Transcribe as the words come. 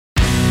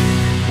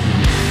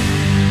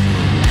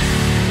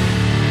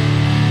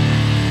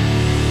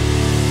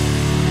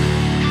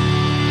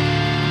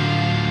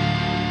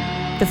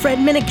The Fred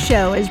Minnick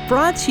Show is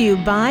brought to you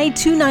by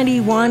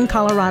 291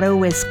 Colorado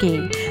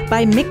Whiskey,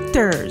 by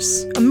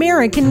Michter's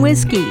American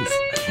Whiskeys,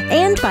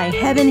 and by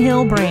Heaven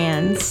Hill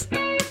Brands.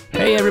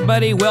 Hey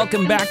everybody,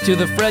 welcome back to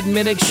the Fred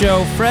Minnick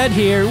Show. Fred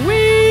here.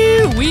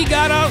 We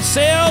got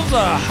ourselves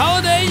a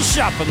holiday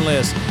shopping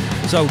list.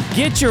 So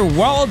get your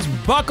wallets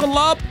buckled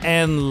up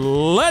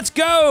and let's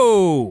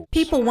go!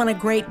 People want a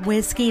great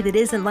whiskey that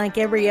isn't like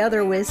every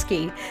other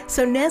whiskey.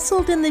 So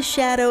nestled in the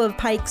shadow of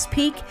Pikes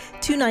Peak,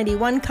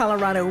 291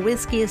 Colorado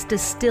Whiskey is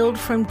distilled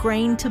from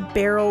grain to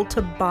barrel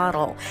to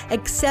bottle.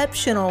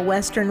 Exceptional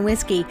Western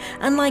whiskey,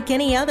 unlike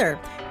any other.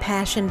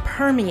 Passion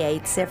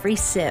permeates every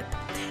sip.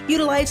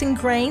 Utilizing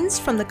grains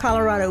from the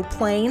Colorado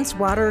Plains,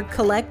 water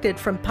collected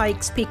from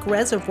Pikes Peak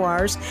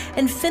reservoirs,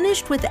 and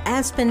finished with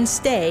aspen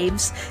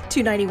staves,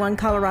 291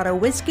 Colorado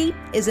Whiskey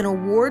is an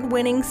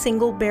award-winning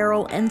single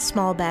barrel and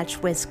small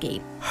batch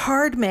whiskey.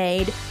 Hard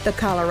made the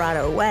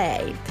Colorado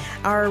way.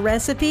 Our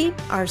recipe,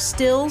 our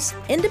stills,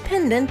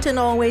 independent and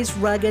always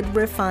rugged,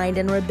 refined,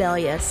 and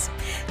rebellious.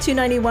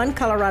 291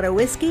 Colorado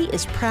Whiskey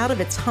is proud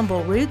of its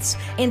humble roots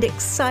and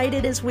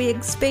excited as we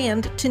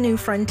expand to new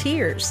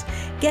frontiers.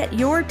 Get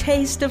your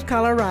taste of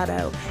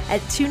Colorado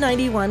at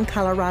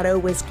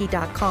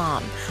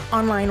 291coloradowhiskey.com.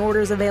 Online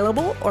orders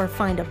available or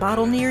find a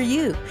bottle near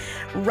you.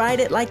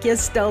 Ride it like you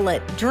stole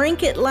it.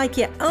 Drink it like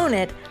you own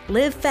it.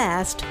 Live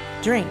fast.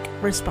 Drink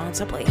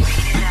responsibly.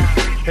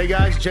 Hey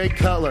guys, Jay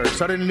Cutler.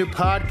 Started a new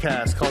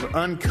podcast called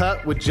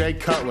Uncut with Jay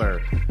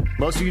Cutler.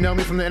 Most of you know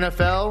me from the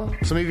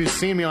NFL, some of you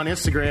see me on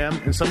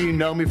Instagram, and some of you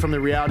know me from the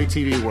reality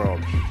TV world.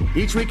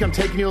 Each week I'm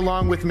taking you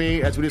along with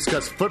me as we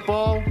discuss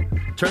football,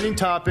 trending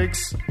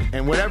topics,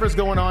 and whatever's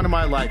going on in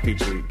my life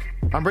each week.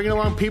 I'm bringing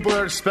along people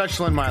that are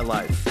special in my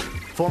life.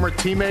 Former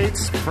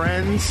teammates,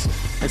 friends,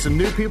 and some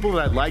new people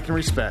that I like and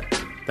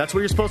respect. That's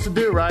what you're supposed to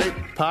do, right?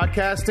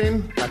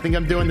 Podcasting? I think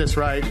I'm doing this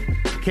right.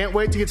 Can't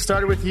wait to get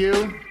started with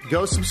you.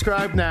 Go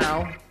subscribe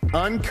now.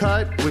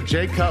 Uncut with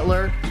Jay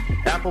Cutler,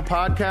 Apple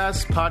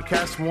Podcasts,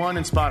 Podcast One,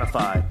 and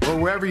Spotify, or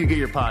wherever you get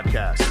your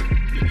podcasts.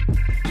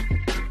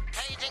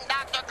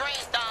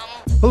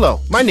 Hello,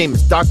 my name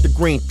is Dr.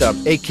 Green Thumb,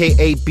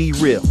 a.k.a. Be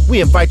Real. We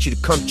invite you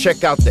to come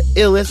check out the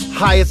illest,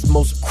 highest,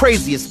 most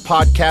craziest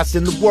podcast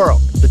in the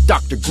world, the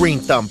Dr. Green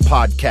Thumb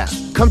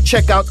Podcast. Come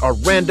check out our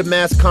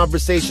random-ass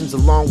conversations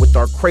along with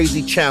our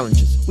crazy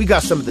challenges. We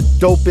got some of the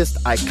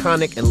dopest,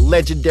 iconic, and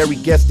legendary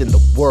guests in the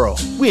world.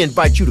 We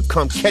invite you to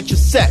come catch a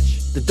sesh.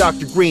 The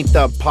Dr. Green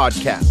Thumb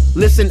Podcast.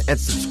 Listen and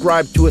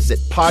subscribe to us at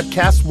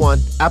Podcast One,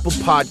 Apple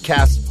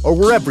Podcasts, or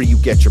wherever you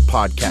get your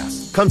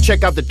podcasts. Come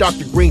check out the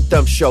Dr. Green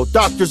Thumb Show.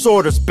 Doctor's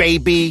orders,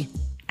 baby.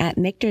 At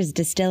Michter's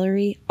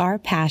Distillery, our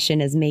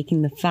passion is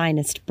making the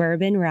finest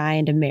bourbon, rye,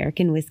 and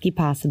American whiskey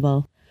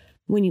possible.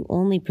 When you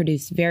only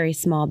produce very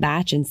small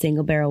batch and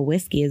single barrel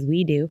whiskey as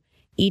we do,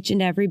 each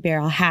and every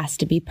barrel has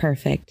to be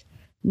perfect.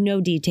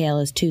 No detail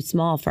is too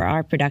small for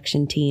our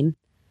production team.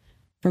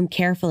 From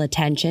careful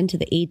attention to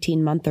the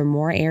 18-month or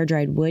more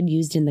air-dried wood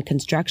used in the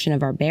construction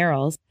of our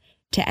barrels,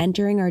 to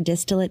entering our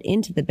distillate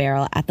into the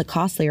barrel at the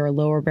costlier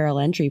lower barrel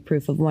entry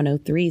proof of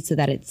 103 so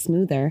that it's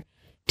smoother,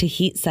 to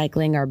heat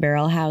cycling our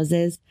barrel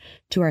houses,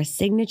 to our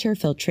signature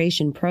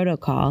filtration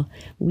protocol,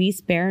 we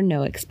spare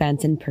no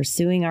expense in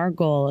pursuing our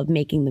goal of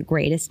making the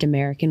greatest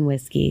American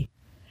whiskey.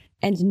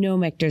 And no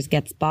Michter's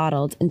gets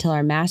bottled until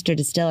our master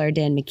distiller,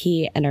 Dan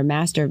McKee, and our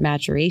master of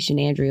maturation,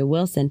 Andrea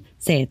Wilson,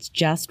 say it's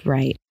just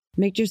right.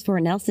 Michter's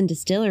Fort Nelson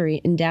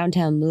Distillery in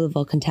downtown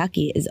Louisville,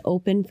 Kentucky is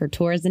open for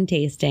tours and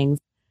tastings.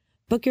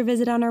 Book your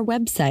visit on our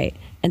website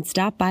and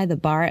stop by the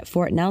bar at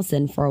Fort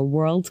Nelson for a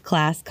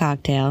world-class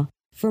cocktail.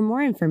 For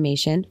more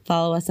information,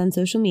 follow us on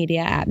social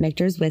media at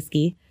Michter's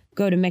Whiskey,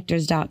 go to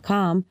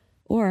Michters.com,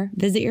 or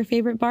visit your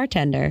favorite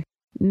bartender.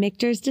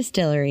 Michter's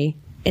Distillery.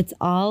 It's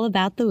all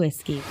about the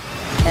whiskey.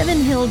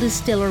 Heaven Hill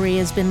Distillery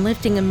has been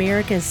lifting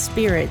America's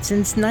spirit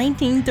since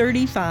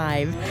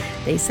 1935.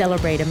 They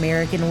celebrate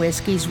American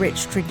whiskey's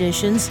rich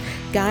traditions,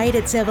 guide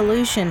its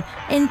evolution,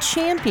 and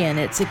champion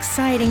its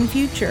exciting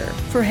future.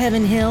 For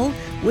Heaven Hill,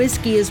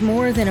 whiskey is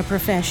more than a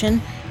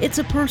profession. It's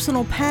a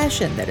personal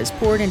passion that is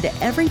poured into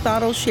every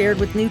bottle shared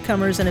with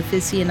newcomers and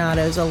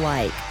aficionados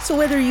alike. So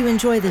whether you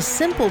enjoy the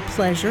simple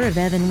pleasure of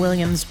Evan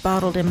Williams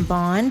Bottled in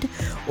Bond,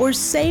 or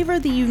savor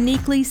the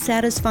uniquely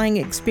satisfying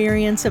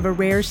experience of a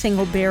rare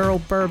single barrel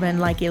bourbon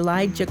like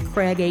Elijah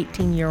Craig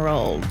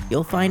 18-year-old,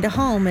 you'll find a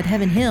home at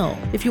Heaven Hill.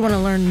 If you want to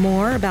learn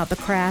more about the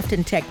craft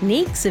and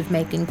techniques of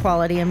making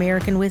quality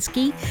American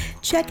whiskey,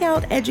 check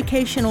out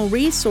educational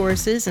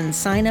resources and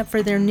sign up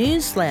for their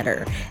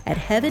newsletter at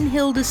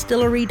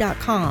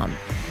heavenhilldistillery.com.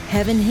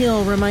 Heaven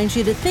Hill reminds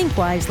you to think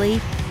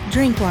wisely,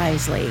 drink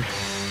wisely.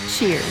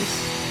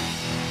 Cheers.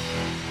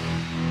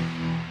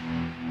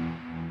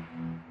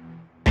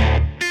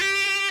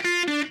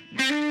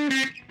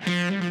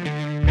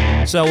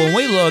 So when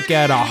we look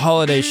at a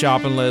holiday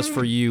shopping list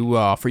for you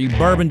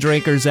bourbon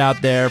drinkers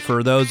out there,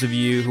 for those of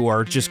you who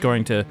are just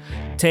going to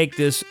take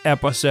this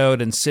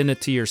episode and send it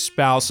to your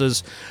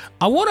spouses,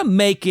 I want to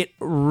make it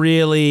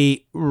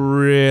really,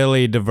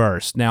 really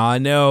diverse. Now, I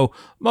know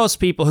most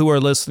people who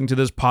are listening to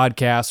this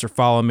podcast or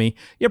following me,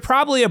 you're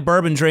probably a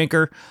bourbon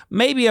drinker,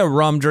 maybe a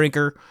rum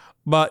drinker,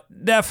 but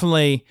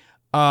definitely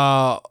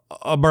a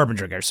bourbon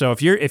drinker. So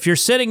if you're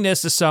sending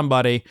this to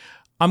somebody,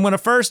 we're going to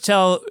first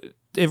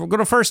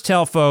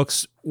tell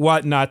folks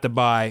what not to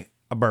buy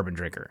a bourbon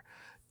drinker.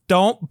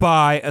 Don't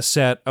buy a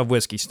set of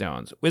Whiskey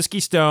Stones. Whiskey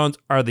Stones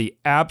are the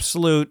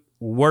absolute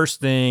worst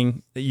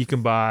thing that you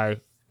can buy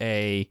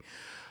a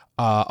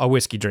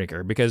whiskey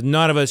drinker, because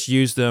none of us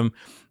use them.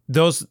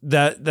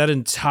 That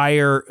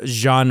entire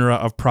genre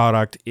of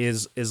product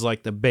is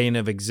like the bane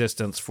of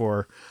existence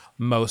for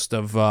most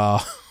of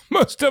us.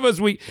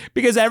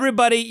 Because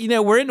everybody,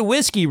 we're into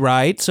whiskey,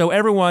 right? So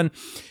everyone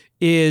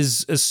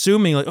is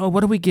assuming like, oh,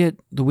 what do we get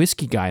the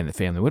whiskey guy in the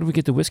family? What do we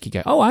get the whiskey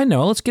guy? Oh, I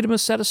know. Let's get him a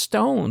set of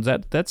Stones.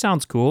 That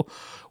sounds cool.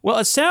 Well,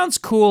 it sounds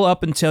cool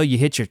up until you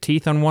hit your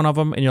teeth on one of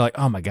them and you're like,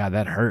 oh my God,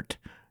 that hurt.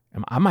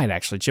 I might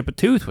actually chip a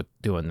tooth with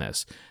doing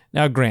this.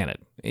 Now, granted,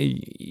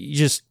 I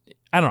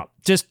don't know.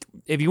 Just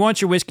if you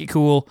want your whiskey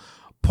cool,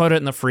 put it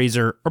in the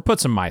freezer or put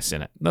some ice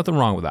in it. Nothing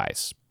wrong with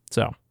ice.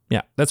 So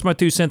yeah, that's my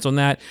 2 cents on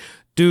that.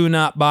 Do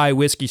not buy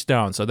Whiskey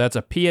Stone. So that's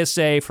a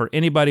PSA for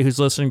anybody who's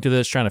listening to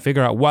this, trying to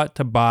figure out what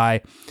to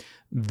buy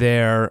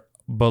their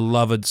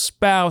beloved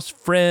spouse,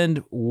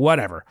 friend,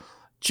 whatever.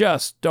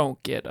 Just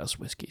don't get us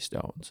Whiskey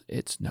Stones.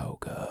 It's no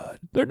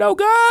good. They're no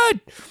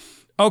good.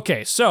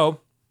 Okay,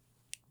 so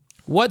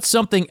what's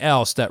something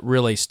else that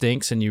really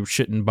stinks and you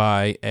shouldn't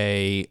buy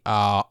a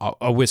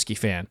whiskey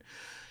fan?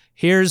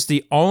 Here's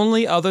the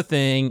only other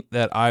thing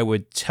that I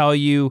would tell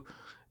you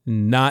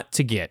not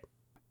to get.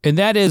 And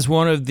that is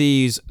one of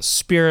these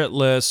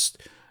spiritless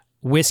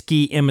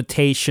whiskey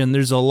imitation.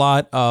 There's a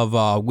lot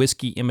of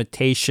whiskey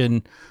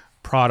imitation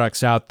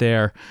products out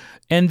there,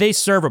 and they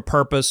serve a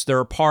purpose.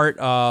 They're a part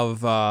of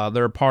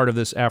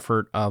this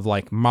effort of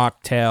like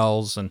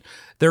mocktails, and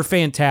they're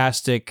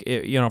fantastic,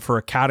 for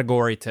a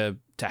category to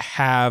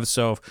have.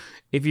 So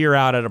if you're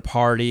out at a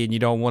party and you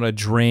don't want to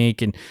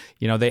drink, and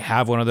they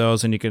have one of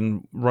those, and you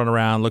can run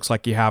around, looks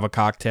like you have a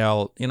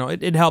cocktail.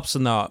 It helps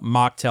in the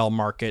mocktail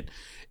market.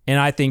 And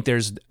I think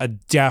there's a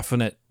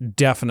definite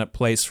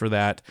place for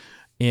that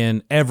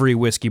in every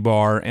whiskey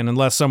bar. And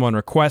unless someone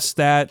requests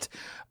that,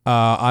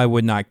 I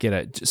would not get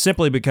it.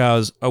 Simply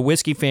because a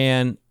whiskey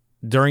fan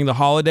during the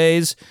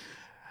holidays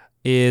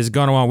is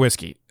going to want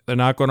whiskey. They're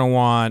not going to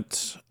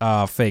want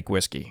fake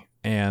whiskey.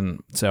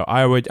 And so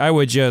I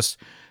would just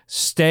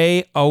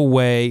stay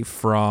away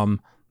from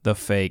the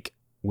fake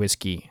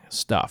whiskey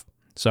stuff.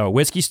 So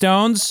Whiskey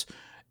Stones,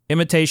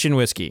 imitation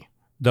whiskey.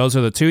 Those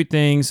are the 2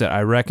 things that I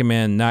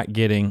recommend not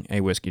getting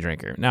a whiskey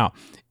drinker. Now,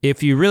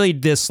 if you really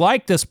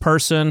dislike this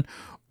person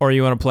or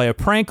you want to play a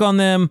prank on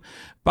them,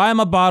 buy them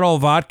a bottle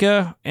of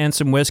vodka and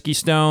some Whiskey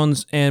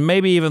Stones, and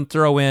maybe even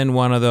throw in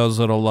one of those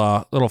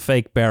little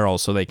fake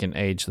barrels so they can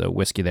age the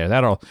whiskey there.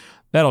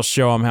 That'll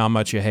show them how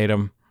much you hate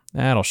them.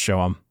 That'll show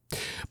them.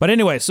 But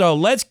anyway, so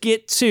let's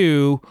get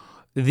to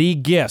the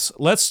gifts.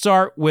 Let's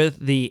start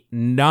with the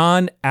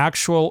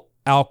non-actual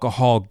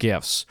alcohol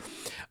gifts.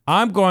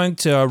 I'm going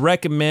to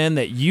recommend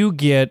that you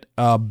get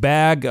a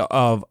bag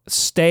of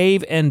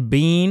Stave and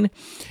Bean.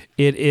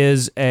 It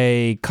is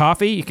a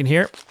coffee. You can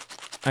hear it.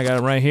 I got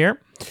it right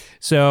here.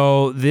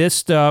 So this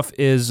stuff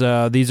is,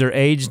 these are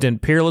aged in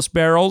Peerless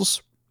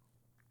barrels.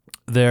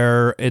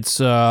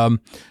 It's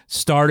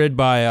started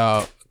by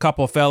a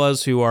couple of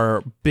fellas who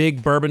are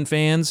big bourbon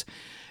fans.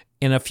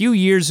 And a few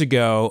years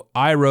ago,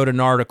 I wrote an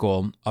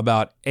article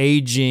about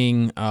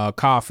aging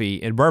coffee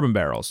in bourbon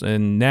barrels.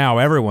 And now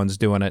everyone's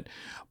doing it.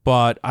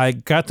 But I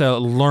got to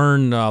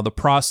learn the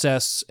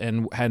process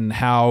and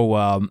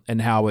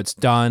how it's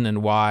done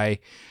and why,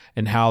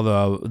 and how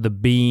the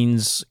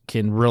beans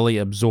can really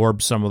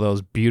absorb some of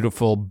those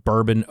beautiful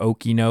bourbon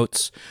oaky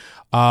notes.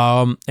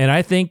 And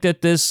I think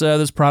that this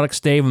product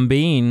Stave and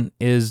Bean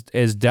is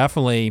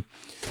definitely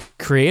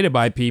created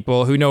by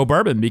people who know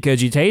bourbon,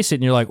 because you taste it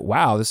and you're like,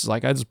 wow, this is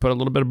like I just put a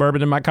little bit of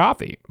bourbon in my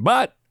coffee,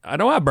 but I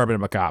don't have bourbon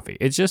in my coffee.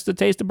 It's just the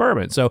taste of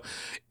bourbon. So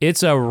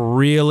it's a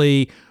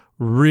really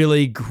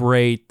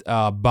great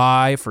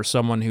buy for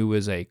someone who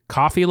is a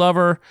coffee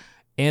lover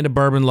and a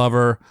bourbon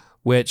lover,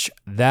 which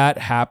that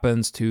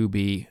happens to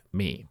be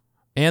me.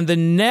 And the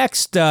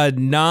next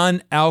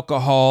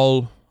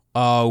non-alcohol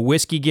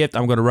whiskey gift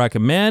I'm going to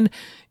recommend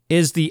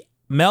is the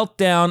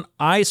Meltdown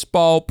Ice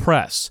Ball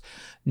Press.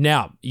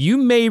 Now, you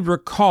may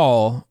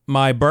recall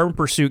my Bourbon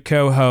Pursuit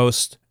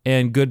co-host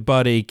and good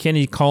buddy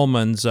Kenny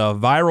Coleman's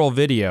viral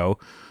video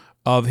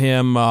of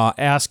him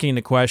asking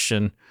the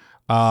question,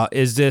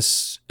 is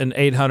this an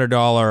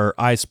 $800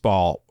 ice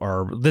ball,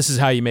 or this is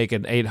how you make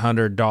an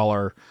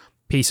 $800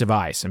 piece of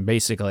ice? And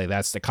basically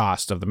that's the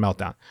cost of the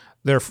Meltdown.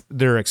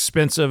 They're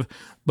expensive,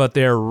 but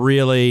they're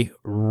really,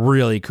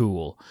 really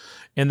cool.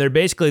 And they're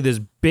basically this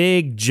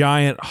big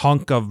giant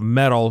hunk of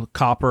metal,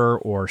 copper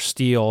or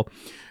steel,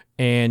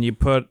 and you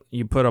put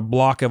a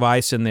block of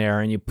ice in there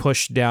and you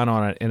push down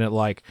on it, and it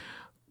like,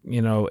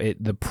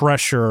 the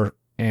pressure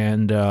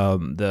and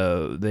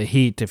the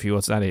heat, if you will,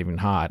 it's not even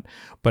hot,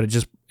 but it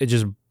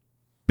just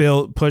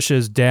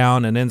pushes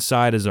down, and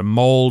inside is a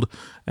mold,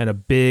 and a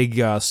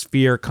big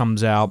sphere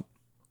comes out.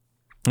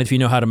 If you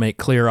know how to make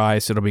clear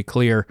ice, it'll be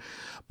clear.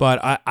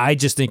 But I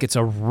just think it's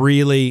a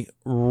really,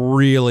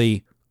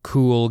 really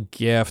cool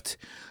gift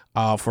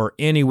for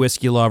any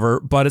whiskey lover,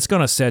 but it's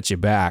going to set you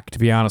back, to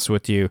be honest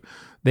with you.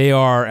 They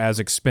are as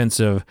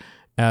expensive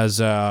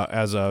as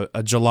a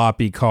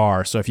jalopy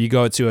car. So if you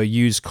go to a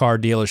used car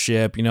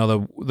dealership,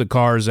 the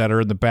cars that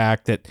are in the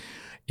back that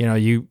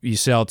you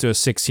sell to a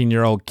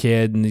 16-year-old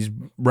kid, and he's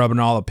rubbing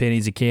all the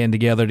pennies he can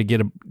together to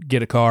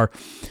get a car.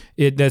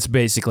 That's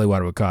basically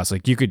what it would cost.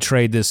 Like, you could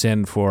trade this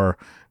in for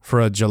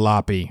a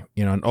jalopy,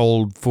 an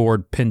old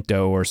Ford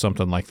Pinto or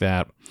something like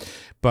that.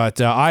 But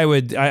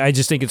I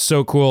just think it's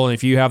so cool. And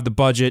if you have the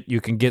budget,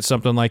 you can get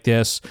something like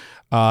this.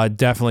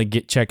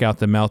 Definitely check out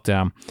the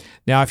Meltdown.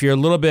 Now, if you're a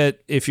little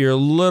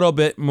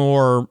bit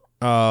more,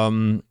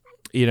 dropping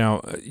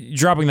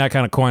that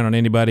kind of coin on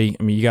anybody,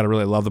 I mean, you got to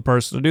really love the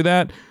person to do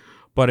that.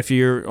 But if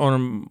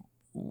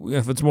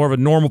it's more of a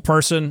normal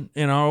person,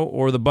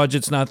 or the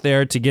budget's not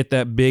there to get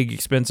that big,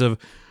 expensive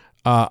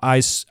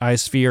ice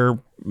sphere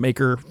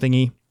maker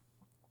thingy,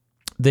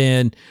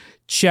 then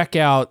check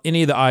out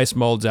any of the ice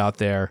molds out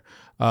there.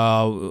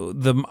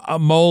 The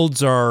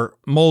molds are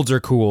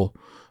cool,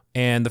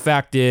 and the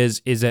fact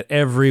is that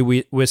every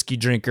whiskey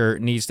drinker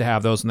needs to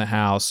have those in the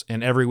house,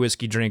 and every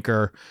whiskey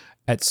drinker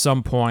at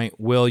some point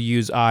will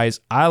use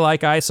ice. I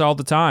like ice all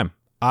the time.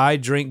 I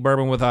drink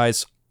bourbon with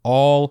ice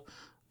all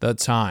the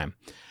time.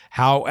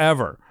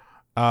 However,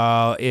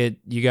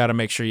 you got to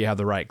make sure you have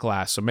the right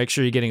glass. So make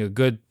sure you're getting a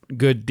good,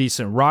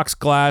 decent rocks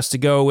glass to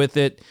go with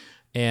it,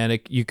 and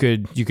you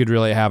could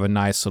really have a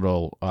nice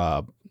little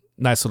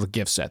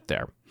gift set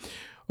there.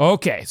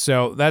 Okay,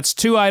 so that's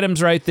 2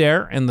 items right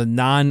there in the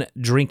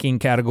non-drinking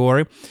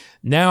category.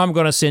 Now I'm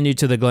going to send you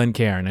to the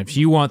Glencairn. If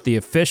you want the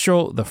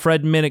official, the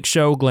Fred Minnick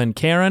Show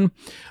Glencairn,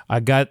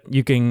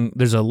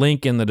 there's a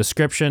link in the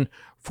description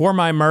for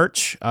my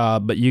merch,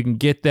 but you can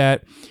get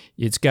that.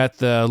 It's got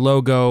the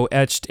logo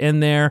etched in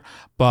there.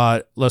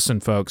 But listen,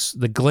 folks,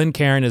 the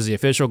Glencairn is the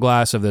official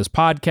glass of this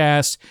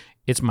podcast.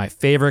 It's my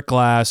favorite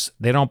glass.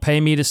 They don't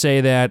pay me to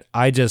say that.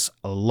 I just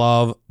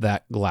love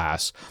that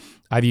glass.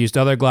 I've used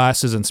other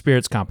glasses in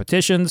spirits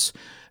competitions,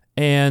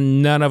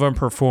 and none of them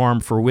perform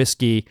for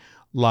whiskey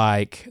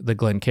like the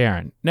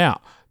Glencairn.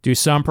 Now, do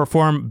some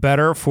perform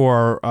better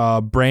for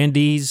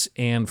brandies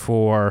and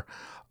for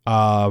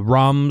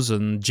rums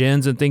and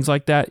gins and things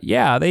like that?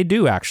 Yeah, they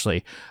do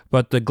actually.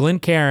 But the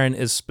Glencairn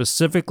is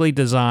specifically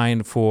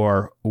designed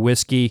for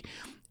whiskey,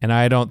 and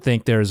I don't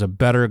think there's a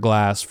better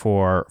glass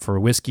for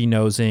whiskey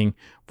nosing,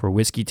 for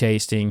whiskey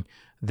tasting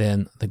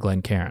than the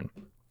Glencairn.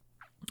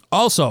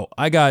 Also,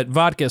 I got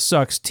Vodka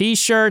Sucks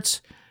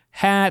t-shirts,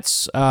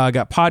 hats, I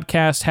got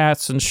podcast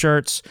hats and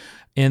shirts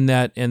in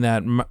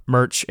that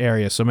merch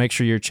area, so make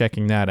sure you're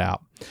checking that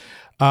out.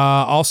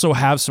 Also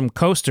have some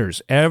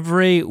coasters.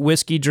 Every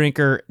whiskey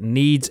drinker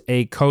needs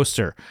a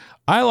coaster.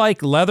 I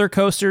like leather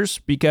coasters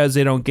because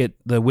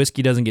the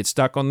whiskey doesn't get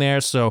stuck on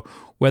there. So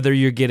whether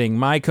you're getting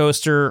my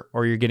coaster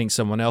or you're getting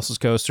someone else's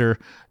coaster,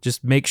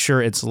 just make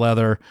sure it's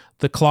leather.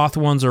 The cloth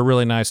ones are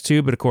really nice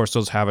too, but of course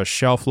those have a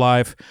shelf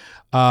life.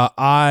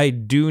 I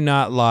do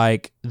not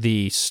like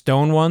the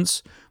stone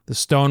ones. The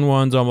stone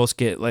ones almost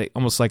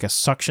like a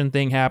suction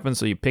thing happens.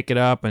 So you pick it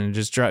up and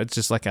it's kind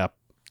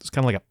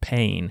of like a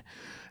pain.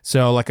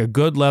 So like a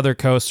good leather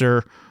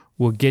coaster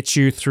will get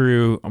you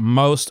through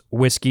most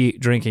whiskey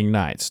drinking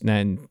nights.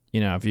 And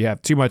if you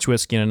have too much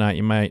whiskey in a night,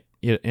 you might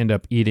end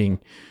up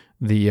eating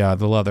the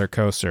leather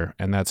coaster,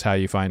 and that's how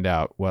you find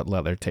out what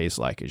leather tastes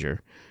like, is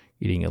you're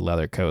eating a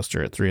leather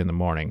coaster at 3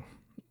 a.m.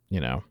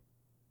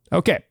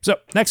 Okay, so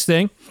next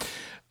thing,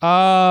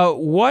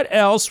 what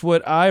else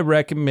would I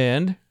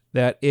recommend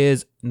that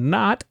is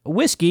not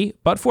whiskey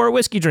but for a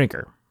whiskey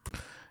drinker?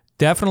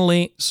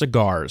 Definitely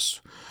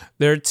cigars.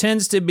 There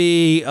tends to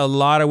be a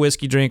lot of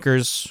whiskey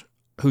drinkers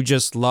who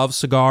just love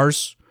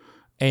cigars,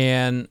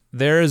 and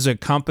there is a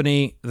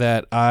company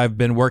that I've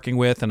been working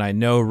with and I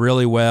know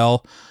really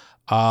well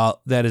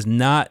that is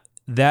not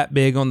that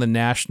big on the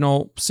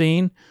national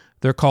scene.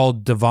 They're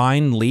called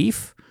Divine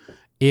Leaf.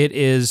 It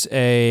is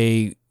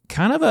a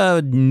kind of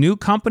a new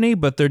company,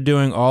 but they're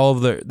doing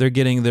they're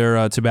getting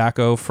their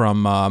tobacco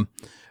from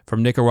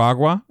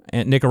Nicaragua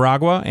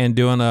and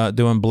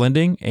doing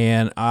blending,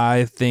 and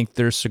I think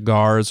their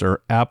cigars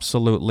are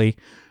absolutely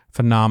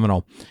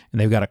phenomenal. And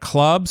they've got a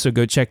club, so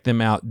go check them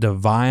out.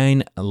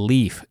 Divine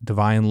Leaf.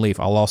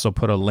 I'll also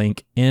put a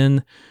link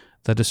in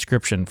the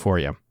description for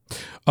you.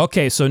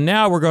 Okay, so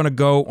now we're going to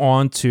go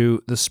on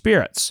to the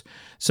spirits.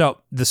 So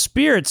the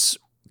spirits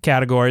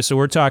category, so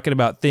we're talking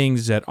about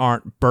things that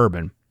aren't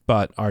bourbon,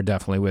 but are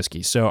definitely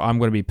whiskey. So I'm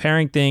going to be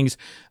pairing things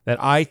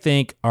that I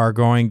think are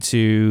going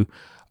to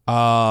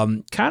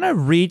kind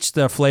of reach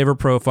the flavor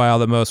profile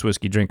that most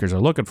whiskey drinkers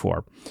are looking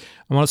for.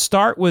 I'm going to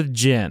start with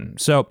gin.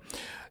 So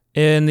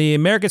In the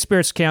American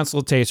Spirits Council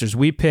of Tasters,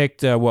 we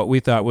picked what we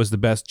thought was the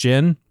best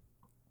gin,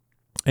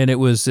 and it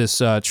was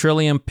this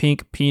Trillium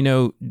Pink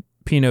Pinot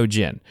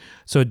Gin.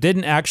 So it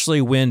didn't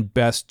actually win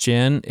Best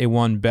Gin. It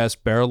won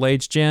Best Barrel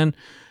Aged Gin.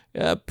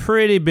 A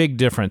pretty big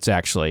difference,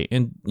 actually.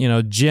 And,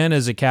 gin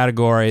is a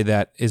category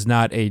that is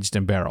not aged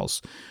in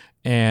barrels.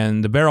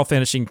 And the barrel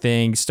finishing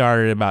thing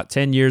started about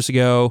 10 years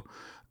ago,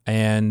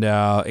 and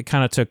it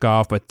kind of took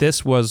off. But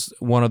this was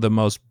one of the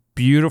most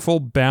beautiful,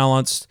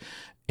 balanced,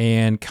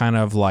 and kind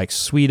of like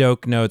sweet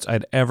oak notes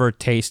I'd ever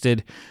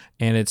tasted.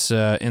 And it's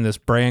in this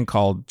brand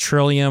called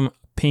Trillium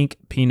Pink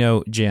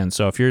Pinot Gin.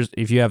 So if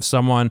you have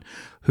someone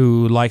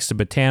who likes the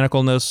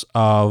botanicalness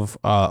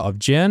of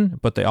gin,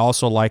 but they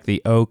also like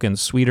the oak and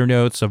sweeter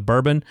notes of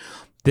bourbon,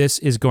 this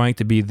is going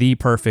to be the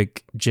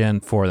perfect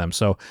gin for them.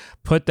 So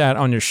put that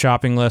on your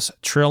shopping list.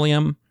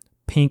 Trillium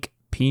Pink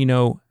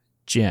Pinot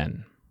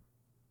Gin.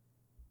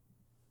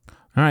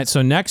 All right,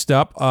 so next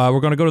up, we're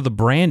going to go to the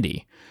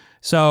brandy.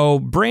 So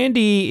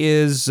brandy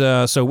is,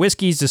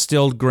 whiskey's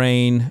distilled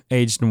grain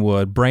aged in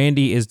wood.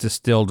 Brandy is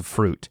distilled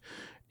fruit.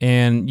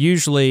 And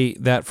usually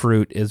that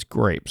fruit is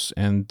grapes.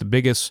 And the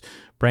biggest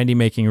brandy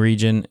making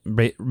region,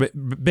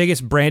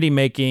 biggest brandy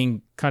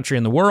making country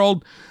in the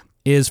world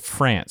is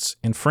France.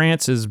 And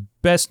France is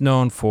best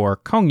known for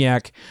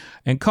cognac.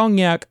 And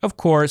cognac, of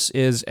course,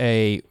 is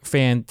a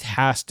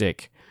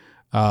fantastic,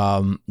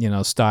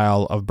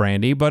 style of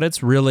brandy, but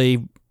it's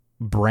really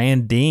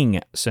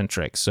branding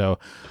centric. So,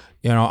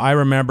 I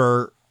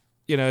remember,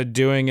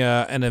 doing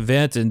an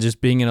event and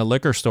just being in a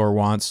liquor store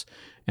once,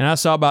 and I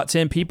saw about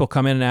 10 people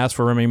come in and ask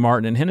for Remy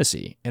Martin and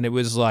Hennessy. And it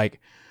was like,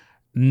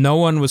 no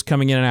one was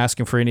coming in and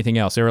asking for anything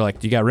else. They were like,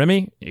 "Do you got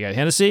Remy? You got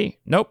Hennessy?"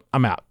 "Nope,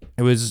 I'm out."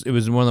 It was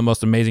one of the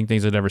most amazing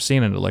things I'd ever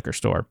seen in a liquor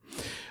store.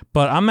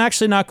 But I'm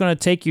actually not going to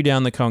take you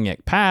down the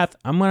cognac path.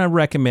 I'm going to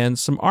recommend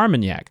some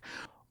Armagnac.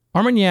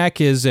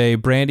 Armagnac is a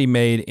brandy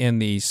made in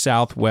the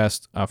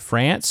southwest of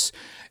France.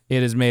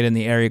 It is made in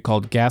the area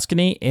called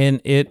Gascony,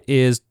 and it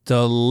is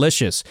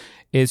delicious.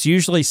 It's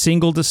usually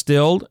single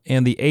distilled,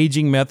 and the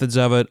aging methods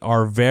of it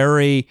are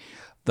very...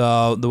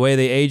 The way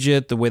they age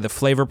it, the way the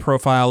flavor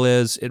profile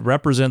is, it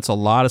represents a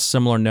lot of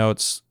similar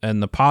notes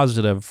and the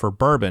positive for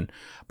bourbon.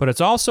 But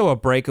it's also a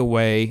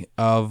breakaway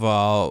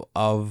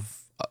of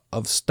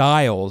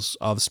styles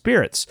of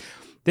spirits.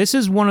 This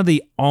is one of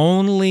the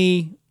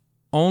only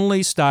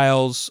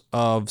styles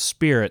of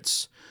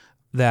spirits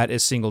that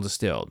is single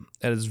distilled.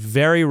 It is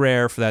very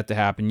rare for that to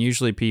happen.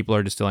 Usually people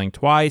are distilling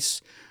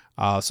twice,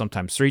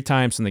 sometimes 3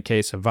 times. In the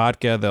case of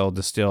vodka, they'll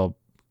distill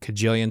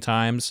cajillion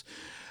times.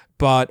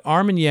 But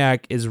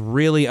Armagnac is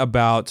really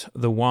about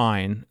the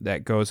wine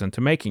that goes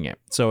into making it.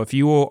 So if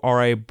you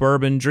are a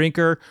bourbon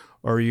drinker,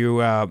 or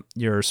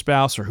your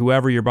spouse or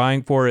whoever you're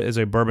buying for is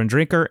a bourbon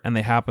drinker and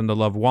they happen to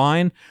love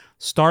wine,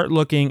 start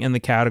looking in the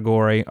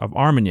category of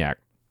Armagnac.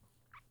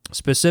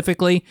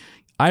 Specifically,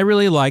 I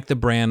really like the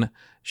brand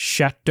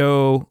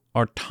Chateau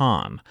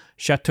Artan.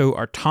 Chateau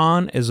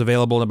Artan is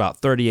available in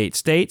about 38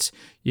 states.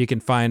 You can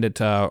find it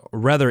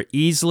rather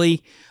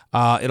easily.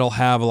 It'll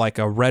have like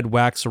a red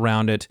wax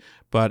around it.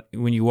 But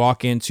when you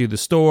walk into the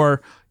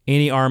store,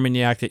 any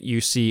Armagnac that you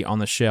see on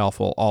the shelf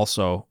will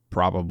also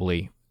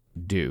probably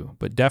do.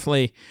 But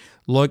definitely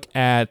look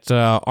at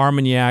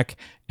Armagnac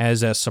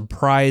as a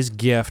surprise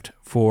gift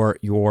for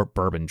your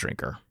bourbon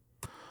drinker.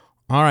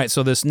 All right,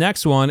 so this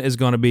next one is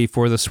going to be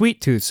for the sweet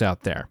tooths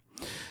out there.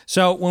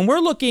 So when we're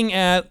looking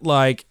at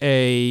like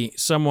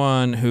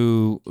someone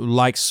who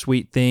likes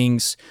sweet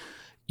things,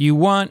 you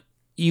want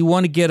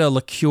to get a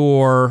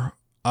liqueur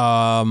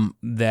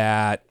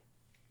that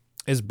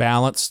is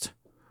balanced,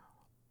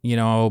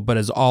 but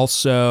is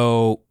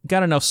also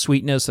got enough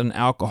sweetness and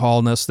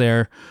alcoholness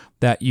there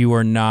that you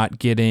are not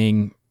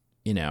getting,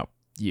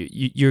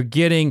 you're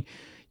getting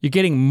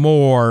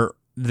more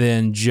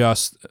than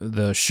just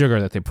the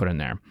sugar that they put in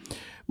there.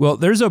 Well,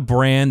 there's a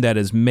brand that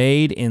is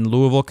made in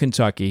Louisville,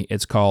 Kentucky.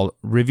 It's called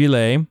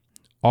Rivulet,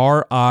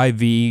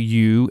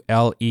 Rivulet,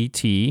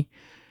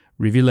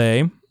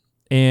 Rivulet,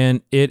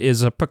 and it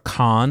is a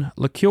pecan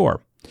liqueur.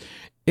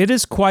 It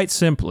is quite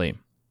simply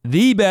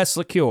the best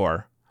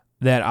liqueur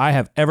that I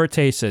have ever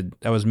tasted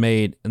that was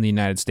made in the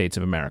United States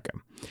of America.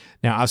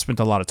 Now, I've spent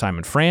a lot of time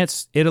in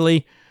France,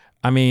 Italy.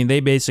 I mean,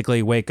 they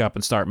basically wake up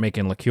and start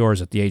making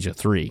liqueurs at the age of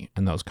 3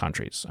 in those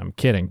countries. I'm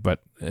kidding,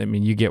 but I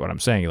mean, you get what I'm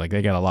saying. Like,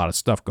 they got a lot of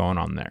stuff going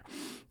on there.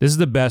 This is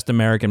the best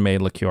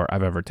American-made liqueur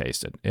I've ever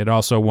tasted. It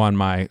also won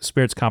my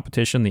spirits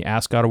competition, the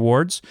Ascot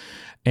Awards,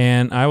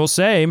 and I will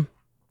say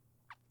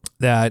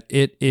that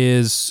it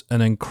is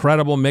an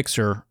incredible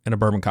mixer in a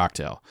bourbon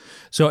cocktail.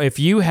 So if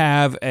you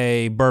have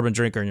a bourbon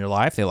drinker in your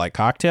life, they like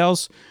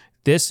cocktails,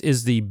 this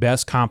is the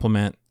best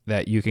compliment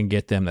that you can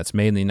get them that's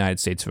made in the United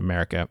States of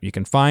America. You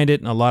can find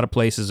it in a lot of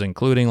places,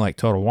 including like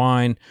Total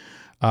Wine,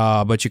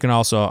 but you can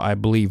also, I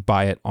believe,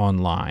 buy it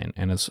online.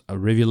 And it's a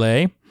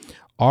Rivulet,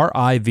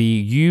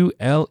 Rivulet.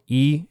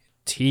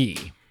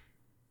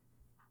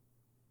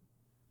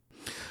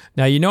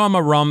 Now, I'm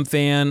a rum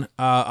fan.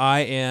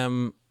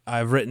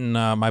 I've written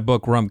my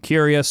book, Rum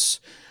Curious,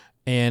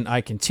 and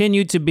I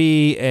continue to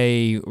be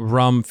a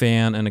rum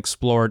fan and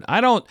explore it.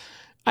 I don't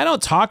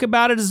talk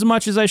about it as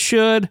much as I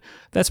should.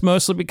 That's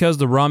mostly because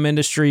the rum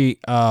industry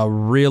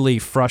really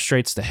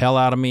frustrates the hell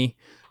out of me,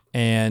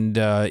 and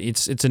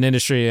it's an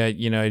industry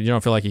you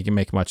don't feel like you can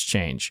make much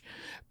change.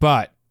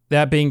 But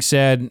that being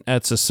said,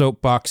 that's a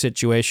soapbox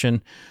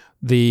situation.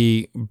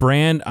 The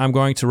brand I'm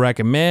going to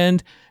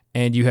recommend,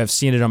 and you have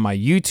seen it on my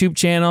YouTube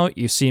channel,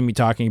 you've seen me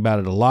talking about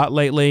it a lot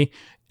lately,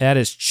 that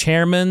is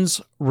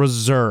Chairman's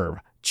Reserve.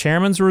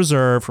 Chairman's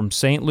Reserve from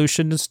St.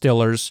 Lucia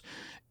Distillers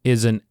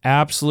is an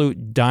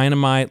absolute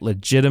dynamite,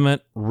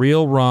 legitimate,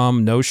 real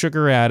rum, no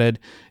sugar added.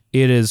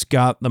 It has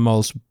got the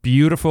most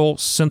beautiful,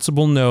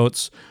 sensible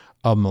notes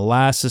of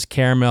molasses,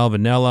 caramel,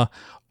 vanilla.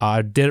 I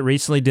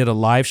recently did a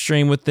live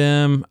stream with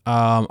them.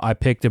 I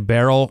picked a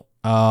barrel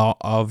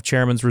of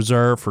Chairman's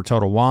Reserve for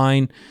Total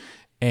Wine,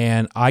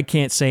 and I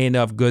can't say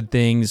enough good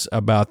things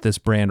about this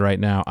brand right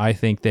now. I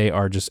think they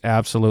are just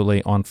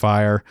absolutely on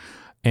fire,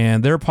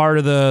 and they're part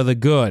of the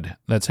good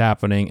that's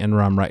happening in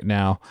rum right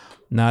now,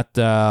 not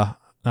the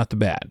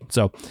bad.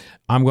 So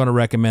I'm going to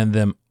recommend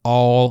them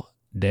all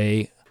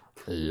day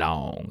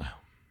long.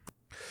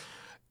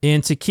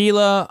 In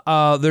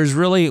tequila, there's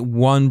really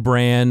one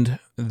brand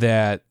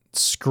that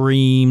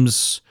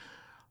screams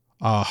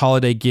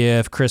holiday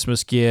gift,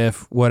 Christmas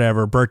gift,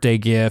 whatever, birthday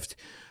gift,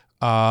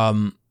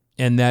 and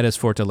that is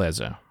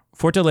Fortaleza.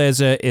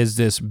 Fortaleza is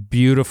this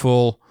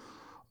beautiful,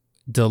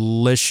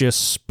 delicious,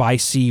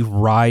 spicy,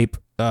 ripe,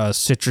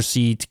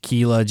 citrusy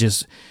tequila,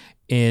 just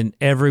in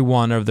every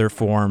one of their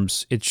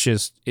forms.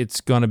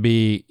 It's going to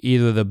be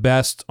either the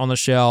best on the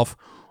shelf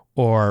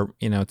or,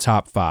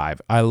 top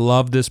 5. I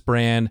love this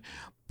brand,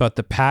 but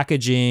the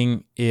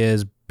packaging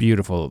is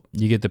beautiful.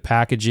 You get the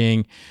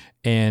packaging,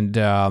 and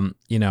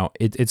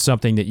it's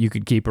something that you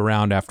could keep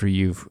around after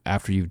you've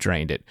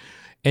drained it.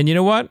 And you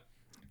know what?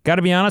 Got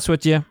to be honest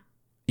with you,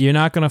 you're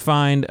not going to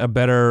find a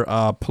better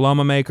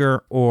Paloma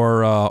maker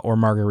or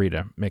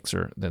margarita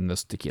mixer than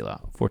this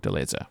tequila,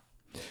 Fortaleza.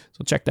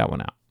 So check that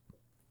one out.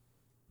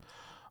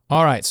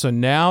 All right, so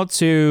now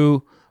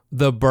to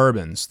the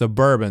bourbons.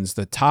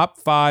 The top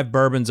 5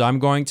 bourbons I'm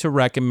going to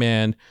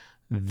recommend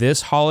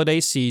this holiday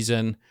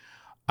season.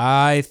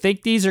 I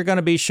think these are going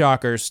to be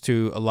shockers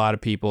to a lot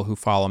of people who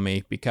follow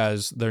me,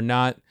 because they're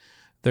not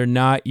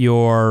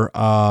your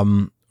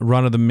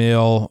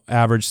run-of-the-mill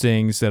average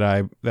things that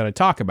I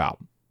talk about,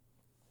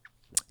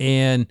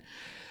 and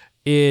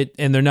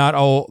they're not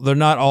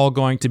all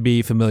going to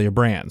be familiar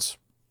brands.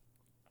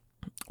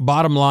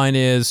 Bottom line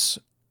is,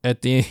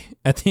 at the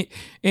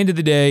end of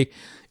the day,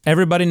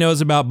 everybody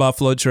knows about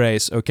Buffalo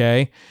Trace,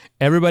 okay?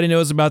 Everybody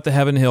knows about the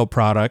Heaven Hill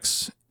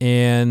products,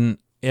 and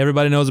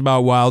everybody knows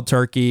about Wild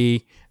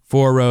Turkey,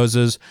 Four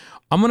Roses.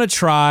 I'm going to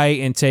try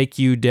and take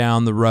you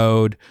down the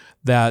road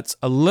that's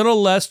a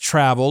little less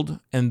traveled,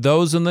 and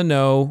those in the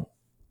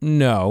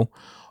know,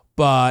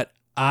 but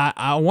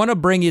I want to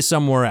bring you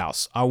somewhere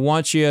else. I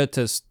want you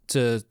to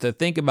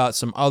think about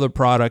some other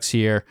products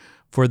here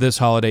for this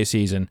holiday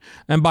season.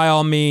 And by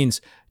all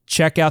means,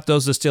 check out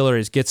those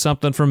distilleries. Get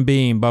something from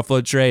Beam,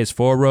 Buffalo Trace,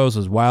 Four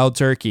Roses, Wild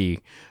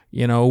Turkey,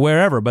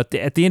 wherever. But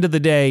at the end of the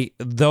day,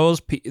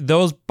 those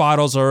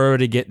bottles are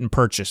already getting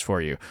purchased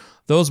for you.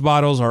 Those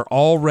bottles are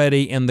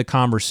already in the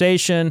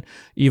conversation.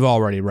 You've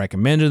already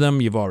recommended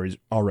them. You've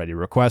already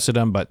requested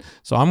them. But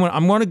so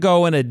I'm going to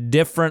go in a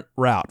different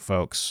route,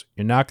 folks.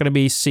 You're not going to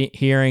be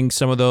hearing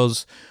some of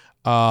those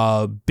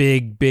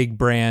big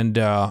brand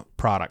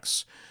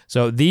products.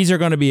 So these are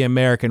going to be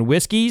American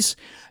whiskeys.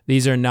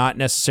 These are not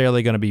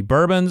necessarily going to be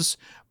bourbons,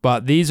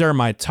 but these are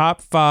my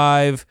top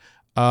 5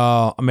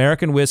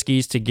 American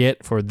whiskeys to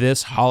get for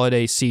this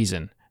holiday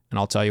season, and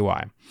I'll tell you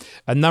why.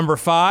 Number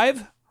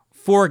 5,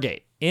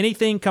 Foregate.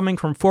 Anything coming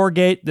from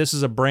Foregate, this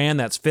is a brand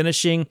that's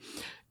finishing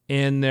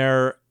in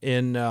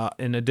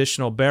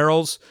additional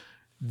barrels.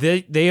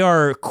 They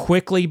are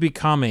quickly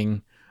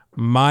becoming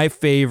my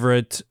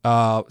favorite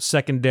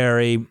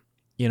secondary,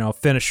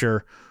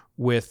 finisher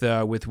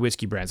with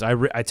whiskey brands.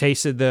 I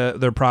tasted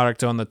their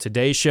product on the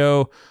Today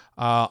Show.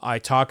 I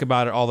talk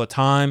about it all the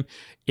time.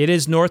 It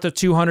is north of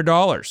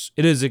 $200.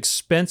 It is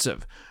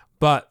expensive,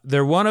 but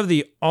they're one of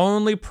the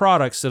only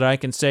products that I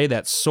can say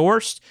that's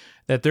sourced,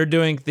 that they're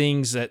doing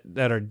things that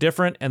are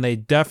different, and they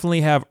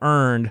definitely have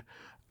earned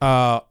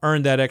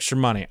that extra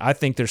money. I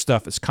think their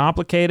stuff is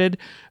complicated.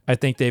 I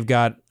think they've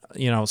got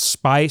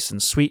spice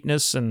and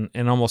sweetness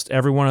in almost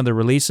every one of their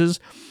releases.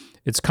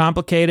 It's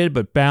complicated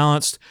but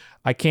balanced.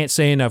 I can't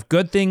say enough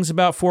good things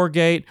about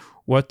Foregate.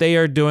 What they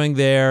are doing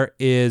there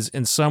is,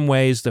 in some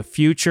ways, the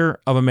future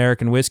of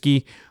American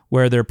whiskey,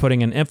 where they're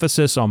putting an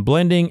emphasis on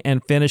blending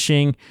and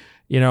finishing,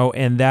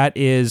 and that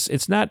is,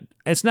 it's not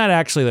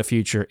actually the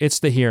future. It's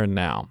the here and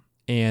now.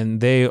 And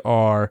they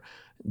are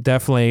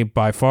definitely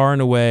by far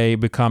and away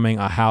becoming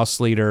a house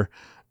leader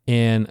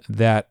in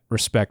that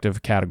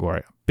respective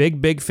category.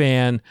 Big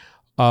fan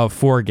of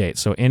Foregate.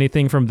 So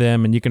anything from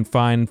them, and you can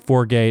find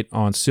Foregate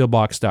on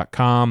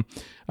sealbox.com.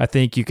 I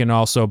think you can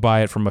also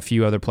buy it from a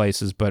few other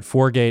places, but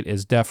Foregate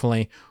is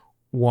definitely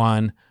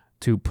one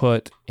to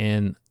put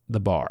in the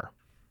bar.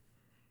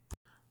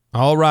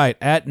 All right,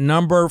 at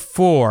number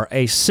 4,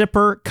 a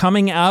sipper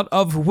coming out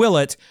of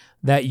Willet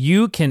that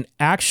you can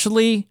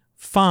actually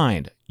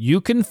find.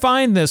 You can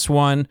find this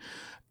one,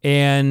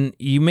 and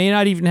you may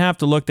not even have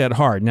to look that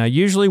hard. Now,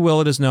 usually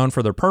Willet is known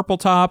for their purple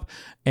top,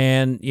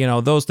 and,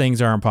 those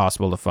things are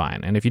impossible to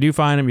find. And if you do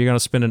find them, you're going to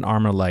spend an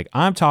arm and a leg.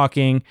 I'm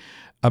talking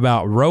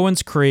about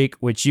Rowan's Creek,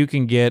 which you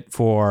can get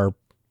for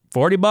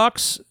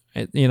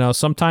 $40,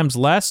 sometimes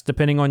less,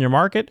 depending on your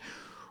market.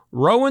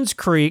 Rowan's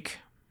Creek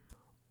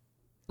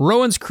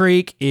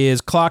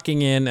is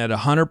clocking in at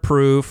 100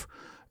 proof,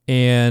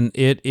 and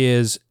it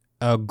is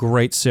a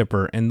great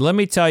sipper. And let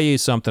me tell you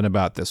something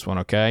about this one,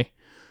 okay?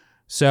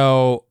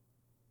 So,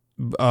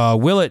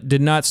 Willet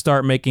did not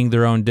start making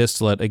their own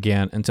distillate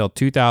again until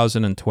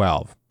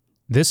 2012.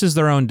 This is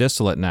their own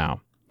distillate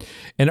now.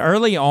 And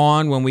early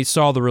on, when we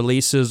saw the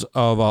releases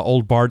of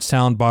Old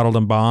Bardstown Bottled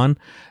and Bond,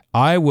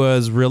 I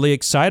was really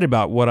excited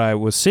about what I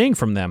was seeing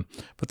from them,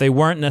 but they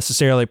weren't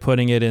necessarily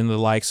putting it in the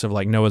likes of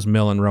like Noah's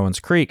Mill and Rowan's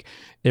Creek.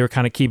 They were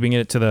kind of keeping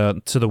it to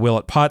the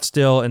Willet pot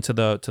still and to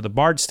the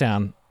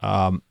Bardstown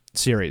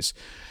series.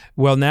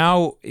 Well,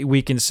 now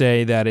we can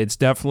say that it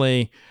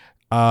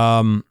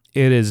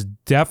is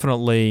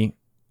definitely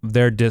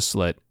their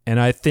distillate, and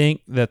I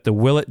think that the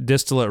Willet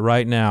distillate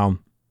right now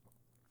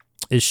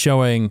is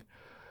showing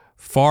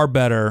far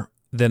better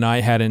than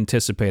I had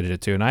anticipated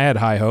it to, and I had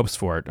high hopes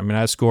for it. I mean,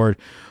 I scored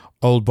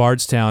Old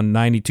Bardstown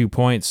 92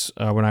 points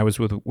when I was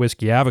with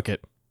Whiskey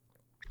Advocate.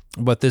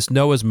 But this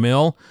Noah's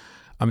Mill,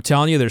 I'm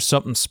telling you, there's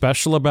something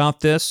special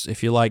about this.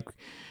 If you like,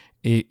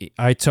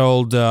 I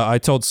told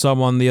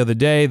someone the other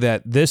day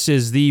that this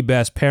is the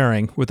best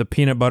pairing with a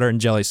peanut butter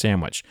and jelly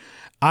sandwich.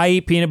 I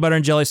eat peanut butter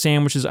and jelly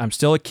sandwiches. I'm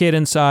still a kid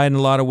inside in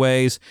a lot of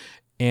ways,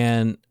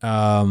 and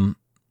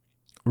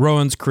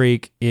Rowan's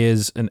Creek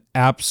is an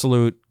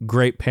absolute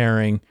great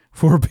pairing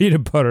for a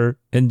peanut butter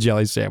and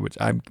jelly sandwich.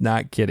 I'm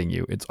not kidding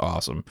you. It's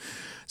awesome.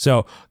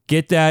 So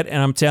get that,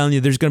 and I'm telling you,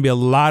 there's going to be a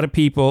lot of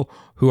people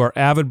who are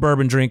avid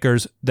bourbon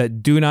drinkers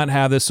that do not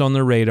have this on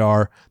their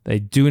radar. They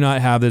do not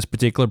have this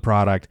particular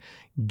product.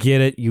 Get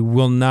it. You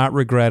will not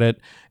regret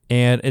it.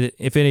 And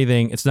if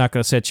anything, it's not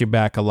going to set you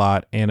back a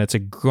lot, and it's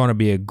going to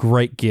be a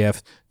great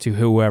gift to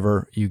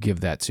whoever you give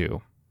that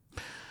to.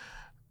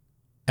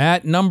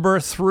 At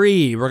number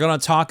 3, we're going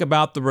to talk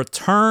about the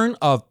return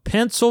of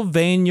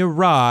Pennsylvania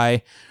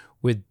Rye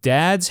with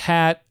Dad's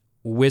Hat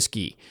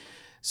Whiskey.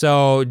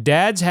 So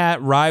Dad's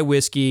Hat Rye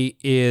Whiskey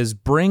is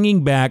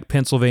bringing back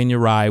Pennsylvania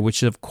Rye,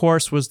 which of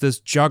course was this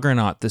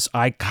juggernaut, this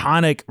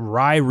iconic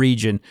rye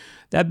region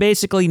that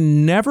basically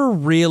never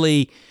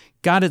really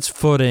got its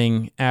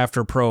footing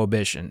after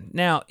Prohibition.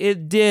 Now,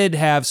 it did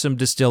have some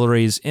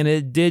distilleries, and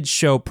it did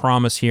show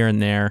promise here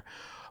and there,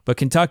 but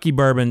Kentucky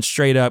Bourbon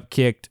straight up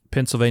kicked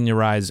Pennsylvania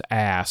Rye's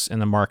ass in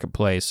the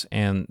marketplace,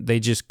 and they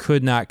just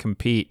could not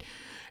compete.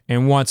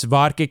 And once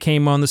vodka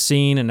came on the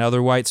scene and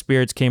other white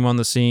spirits came on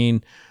the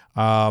scene,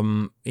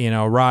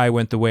 rye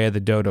went the way of the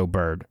dodo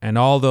bird. And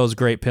all those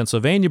great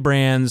Pennsylvania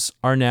brands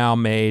are now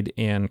made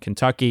in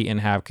Kentucky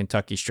and have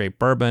Kentucky Straight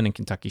Bourbon and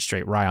Kentucky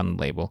Straight Rye on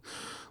the label.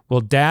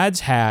 Well,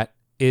 Dad's Hat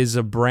is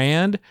a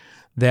brand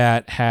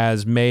that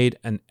has made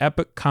an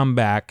epic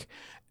comeback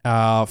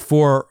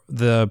for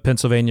the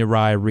Pennsylvania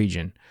Rye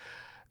region.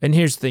 And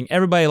here's the thing.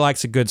 Everybody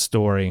likes a good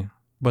story,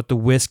 but the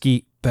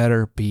whiskey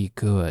better be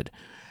good.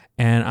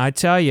 And I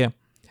tell you,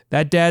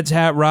 that Dad's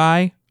Hat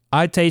Rye,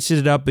 I tasted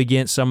it up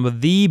against some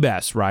of the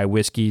best rye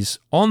whiskeys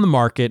on the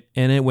market,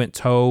 and it went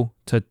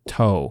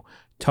toe-to-toe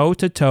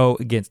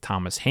against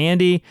Thomas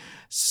Handy,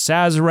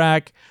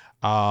 Sazerac,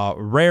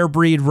 Rare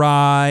Breed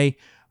Rye.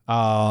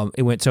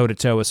 It went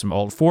toe-to-toe with some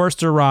Old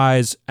Forester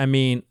ryes. I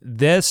mean,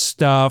 this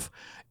stuff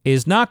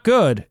is not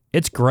good.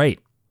 It's great.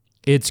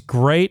 It's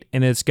great,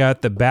 and it's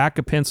got the back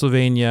of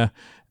Pennsylvania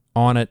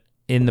on it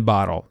in the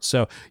bottle.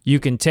 So you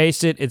can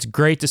taste it. It's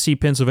great to see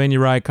Pennsylvania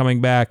Rye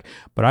coming back,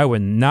 but I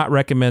would not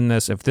recommend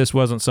this if this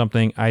wasn't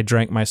something I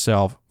drank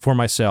for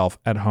myself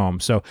at home.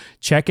 So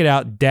check it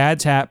out.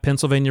 Dad's Hat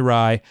Pennsylvania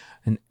Rye,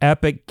 an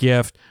epic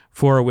gift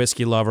for a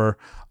whiskey lover,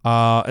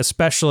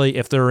 especially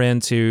if they're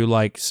into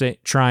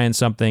trying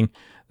something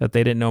that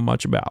they didn't know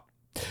much about.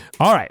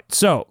 All right,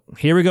 so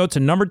here we go to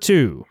number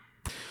 2.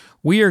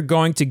 We are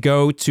going to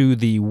go to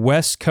the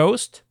West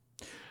Coast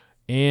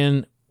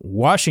in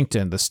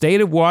Washington, the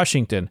state of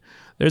Washington.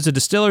 There's a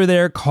distillery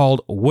there called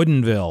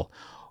Woodinville.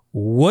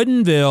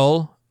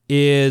 Woodinville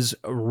is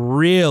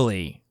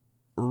really,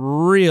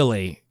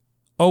 really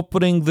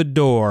opening the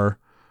door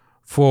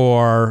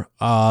for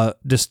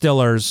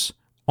distillers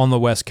on the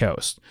West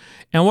Coast.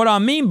 And what I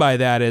mean by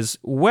that is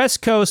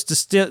West Coast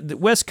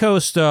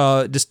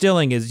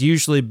distilling has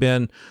usually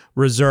been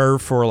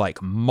reserved for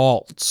like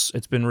malts.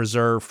 It's been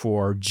reserved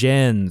for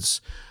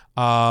gins.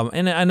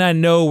 And I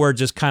know we're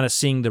just kind of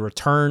seeing the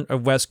return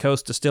of West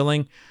Coast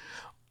distilling,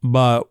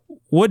 but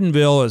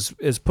Woodinville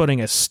is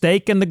putting a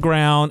stake in the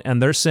ground,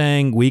 and they're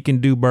saying we can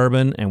do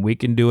bourbon and we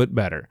can do it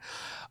better.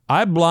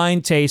 I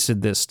blind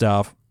tasted this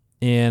stuff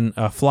in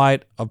a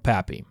flight of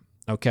Pappy.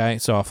 Okay,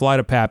 so a flight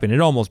of Pappy, and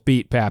it almost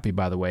beat Pappy,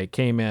 by the way. It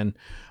came in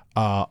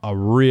a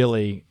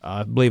really,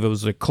 I believe it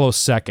was a close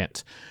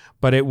second.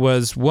 But it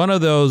was one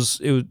of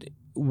those.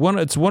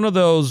 It's one of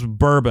those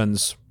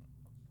bourbons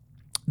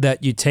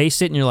that you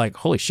taste it and you're like,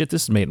 holy shit,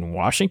 this is made in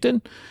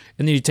Washington.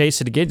 And then you taste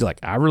it again, you're like,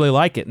 I really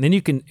like it. And then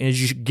you can,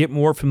 as you get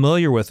more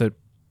familiar with it,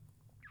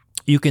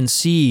 you can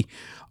see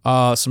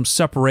some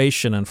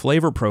separation and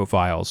flavor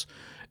profiles.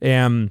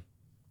 And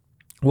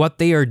what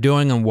they are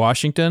doing in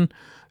Washington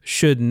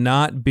should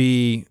not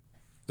be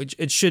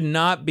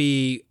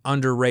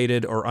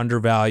underrated or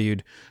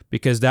undervalued,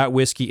 because that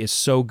whiskey is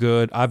so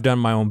good. I've done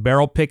my own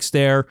barrel picks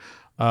there.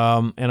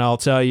 And I'll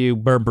tell you,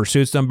 Bourbon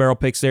Pursuit's done barrel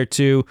picks there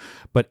too.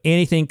 But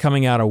anything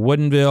coming out of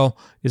Woodinville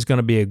is going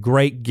to be a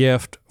great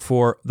gift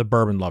for the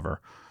bourbon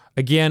lover.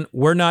 Again,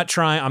 I'm not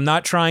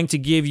trying to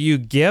give you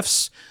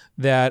gifts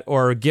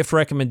or gift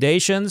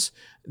recommendations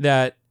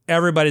that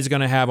everybody's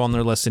going to have on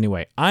their list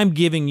anyway. I'm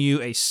giving you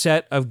a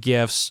set of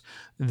gifts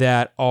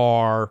that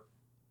are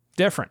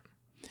different,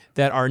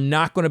 that are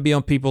not going to be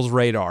on people's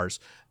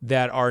radars,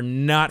 that are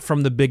not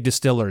from the big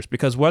distillers.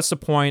 Because what's the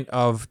point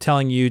of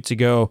telling you to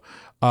go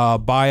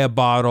buy a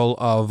bottle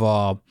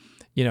of,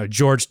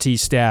 George T.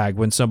 Stagg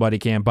when somebody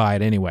can't buy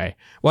it anyway?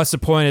 What's the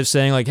point of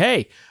saying like,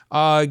 hey,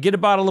 get a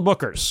bottle of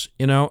Booker's?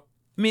 I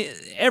mean,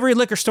 every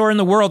liquor store in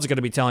the world is going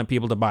to be telling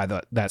people to buy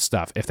that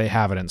stuff if they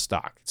have it in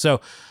stock.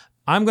 So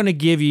I'm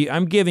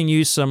giving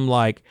you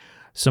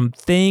some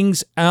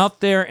things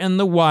out there in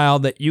the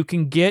wild that you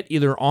can get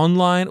either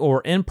online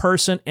or in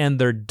person, and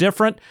they're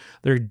different.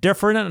 They're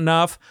different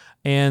enough,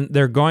 and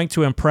they're going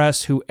to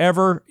impress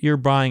whoever you're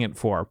buying it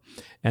for.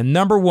 And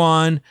number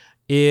one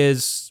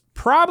is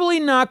probably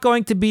not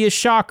going to be a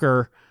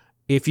shocker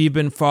if you've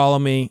been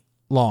following me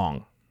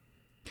long.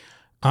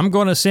 I'm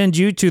going to send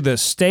you to the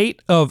state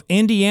of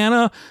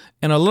Indiana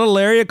in a little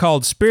area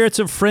called Spirits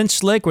of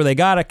French Lick, where they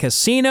got a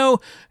casino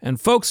and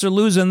folks are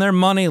losing their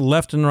money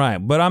left and right.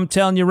 But I'm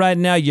telling you right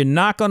now, you're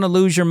not going to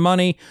lose your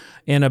money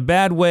in a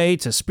bad way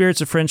to Spirits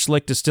of French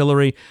Lick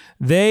Distillery.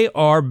 They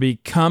are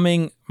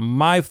becoming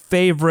my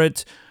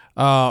favorite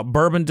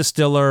bourbon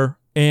distiller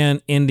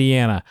in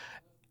Indiana.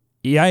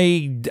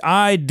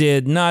 I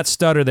did not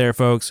stutter there,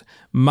 folks.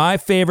 My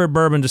favorite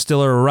bourbon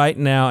distiller right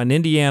now in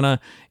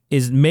Indiana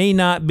may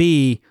not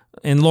be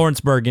in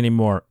Lawrenceburg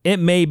anymore. It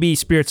may be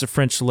Spirits of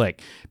French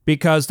Lick,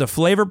 because the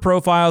flavor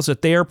profiles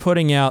that they are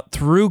putting out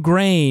through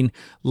grain,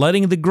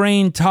 letting the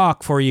grain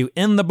talk for you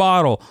in the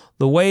bottle,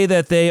 the way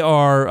that they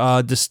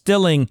are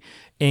distilling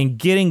and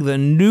getting the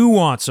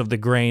nuance of the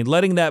grain,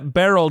 letting that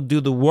barrel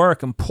do the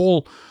work and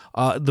pull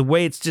the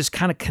way it's just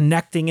kind of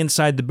connecting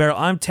inside the barrel.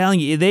 I'm telling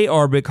you, they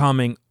are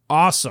becoming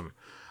awesome.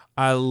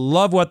 I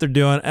love what they're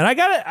doing. And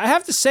I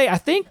have to say, I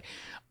think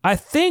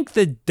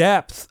the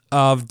depth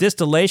of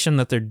distillation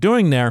that they're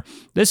doing there,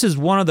 this is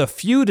one of the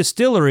few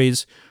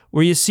distilleries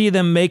where you see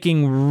them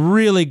making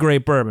really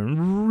great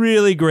bourbon,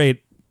 really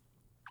great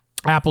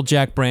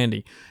Applejack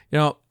brandy,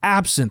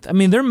 absinthe. I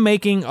mean, they're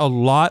making a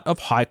lot of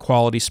high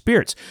quality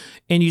spirits,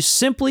 and you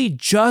simply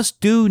just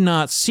do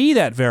not see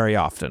that very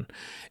often.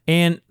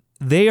 And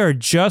they are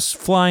just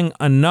flying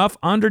enough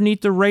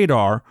underneath the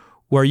radar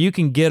where you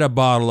can get a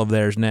bottle of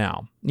theirs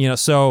now.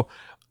 So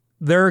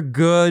they're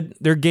good.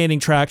 They're gaining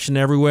traction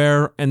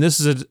everywhere. And this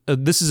is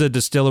a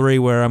distillery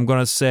where I'm going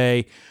to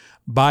say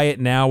buy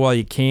it now while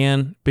you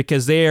can,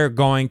 because they are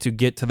going to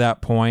get to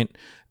that point.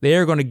 They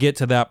are going to get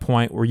to that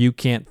point where you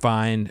can't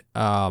find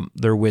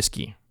their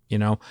whiskey.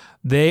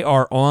 They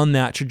are on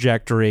that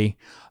trajectory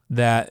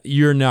that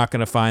you're not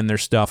going to find their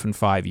stuff in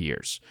 5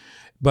 years.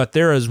 But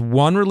there is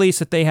one release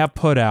that they have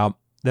put out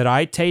that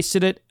I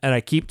tasted it, and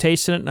I keep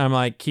tasting it, and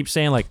I'm keep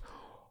saying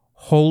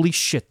holy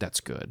shit, that's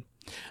good.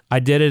 I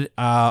did it.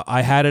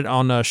 I had it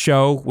on a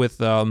show with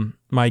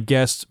my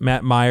guest,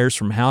 Matt Myers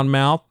from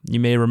Houndmouth. You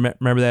may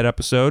remember that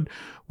episode.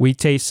 We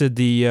tasted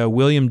the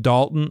William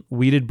Dalton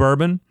wheated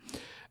bourbon,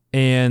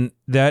 and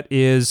that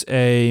is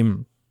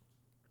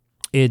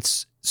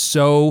it's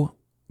so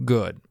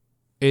good.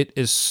 It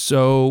is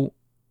so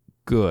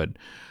good.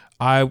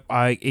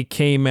 It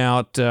came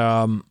out,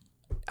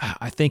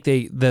 I think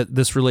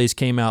this release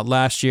came out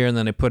last year, and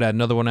then they put out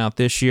another one out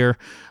this year,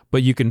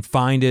 but you can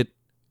find it.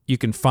 You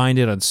can find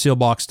it on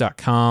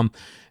sealbox.com,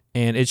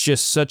 and it's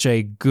just such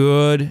a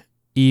good,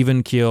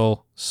 even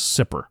kill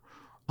sipper.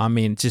 I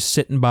mean, just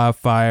sitting by a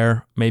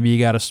fire. Maybe you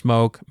got to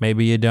smoke,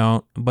 maybe you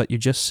don't, but you're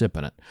just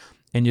sipping it,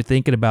 and you're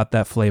thinking about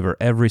that flavor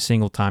every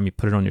single time you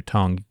put it on your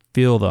tongue. You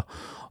feel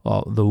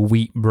the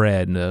wheat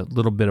bread and a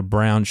little bit of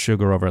brown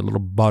sugar over it, a little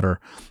butter,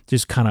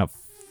 just kind of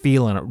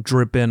feeling it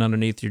drip in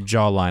underneath your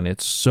jawline.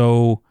 It's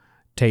so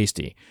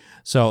tasty.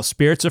 So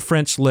Spirits of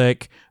French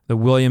Lick, the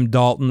William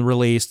Dalton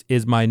release,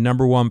 is my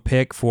number one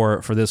pick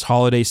for this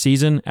holiday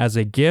season as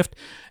a gift.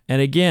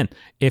 And again,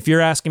 if you're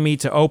asking me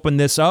to open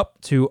this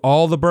up to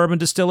all the bourbon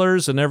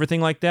distillers and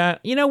everything like that,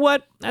 you know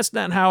what? That's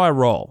not how I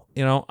roll.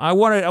 I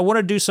want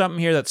to do something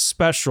here that's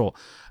special.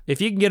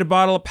 If you can get a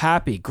bottle of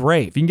Pappy,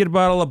 great. If you can get a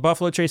bottle of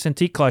Buffalo Trace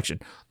Antique Collection,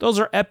 those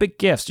are epic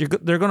gifts.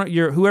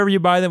 Whoever you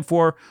buy them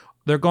for,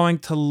 they're going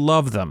to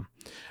love them.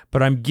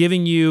 But I'm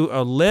giving you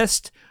a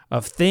list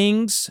of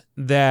things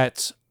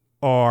that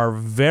are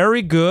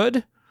very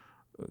good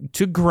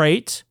to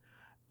great,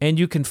 and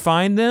you can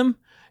find them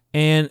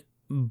and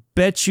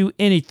bet you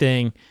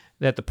anything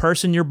that the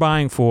person you're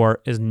buying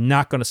for is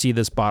not going to see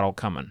this bottle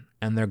coming,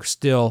 and they're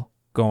still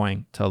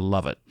going to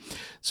love it.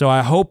 So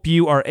I hope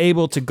you are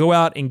able to go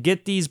out and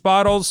get these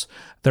bottles.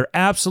 They're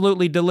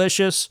absolutely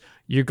delicious.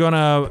 You're going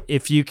to,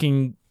 if you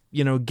can,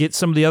 get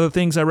some of the other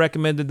things I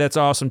recommended, that's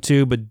awesome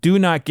too, but do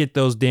not get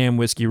those damn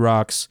Whiskey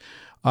Rocks.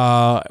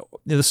 The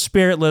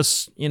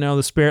spiritless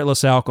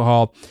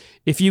alcohol.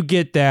 If you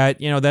get that,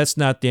 that's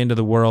not the end of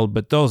the world,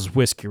 but those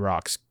Whiskey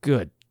Rocks,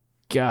 good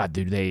God,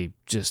 dude, they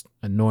just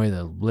annoy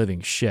the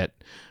living shit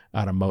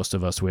out of most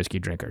of us whiskey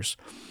drinkers.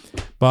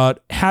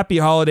 But happy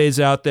holidays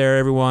out there,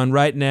 everyone.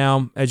 Right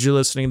now, as you're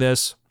listening to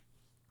this,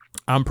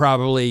 I'm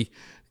probably,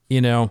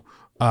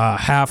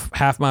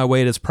 half my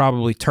weight is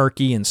probably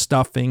turkey and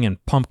stuffing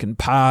and pumpkin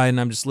pie, and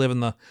I'm just living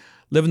the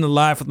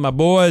life with my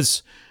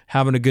boys,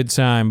 having a good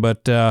time.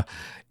 But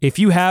if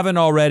you haven't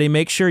already,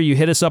 make sure you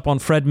hit us up on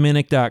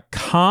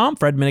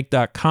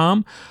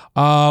fredminnick.com.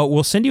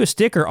 We'll send you a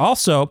sticker.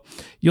 Also,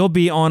 you'll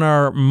be on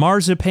our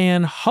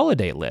marzipan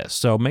holiday list,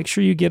 so make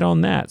sure you get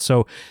on that.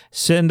 So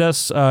send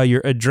us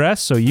your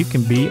address so you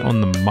can be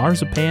on the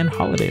marzipan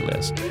holiday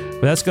list.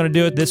 But that's going to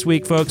do it this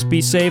week, folks.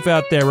 Be safe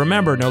out there.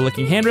 Remember, no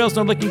licking handrails,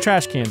 no licking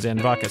trash cans,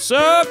 and vodka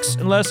sucks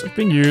unless it's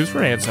being used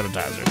for hand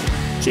sanitizer.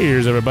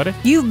 Cheers, everybody.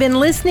 You've been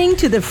listening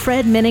to The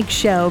Fred Minnick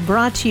Show,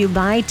 brought to you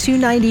by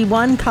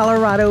 291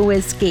 Colorado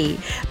Whiskey,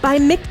 by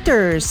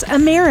Michter's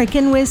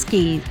American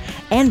Whiskey,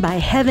 and by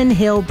Heaven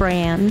Hill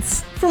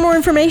Brands. For more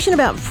information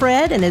about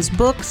Fred and his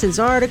books, his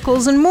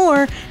articles, and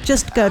more,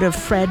 just go to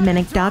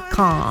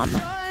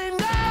fredminnick.com.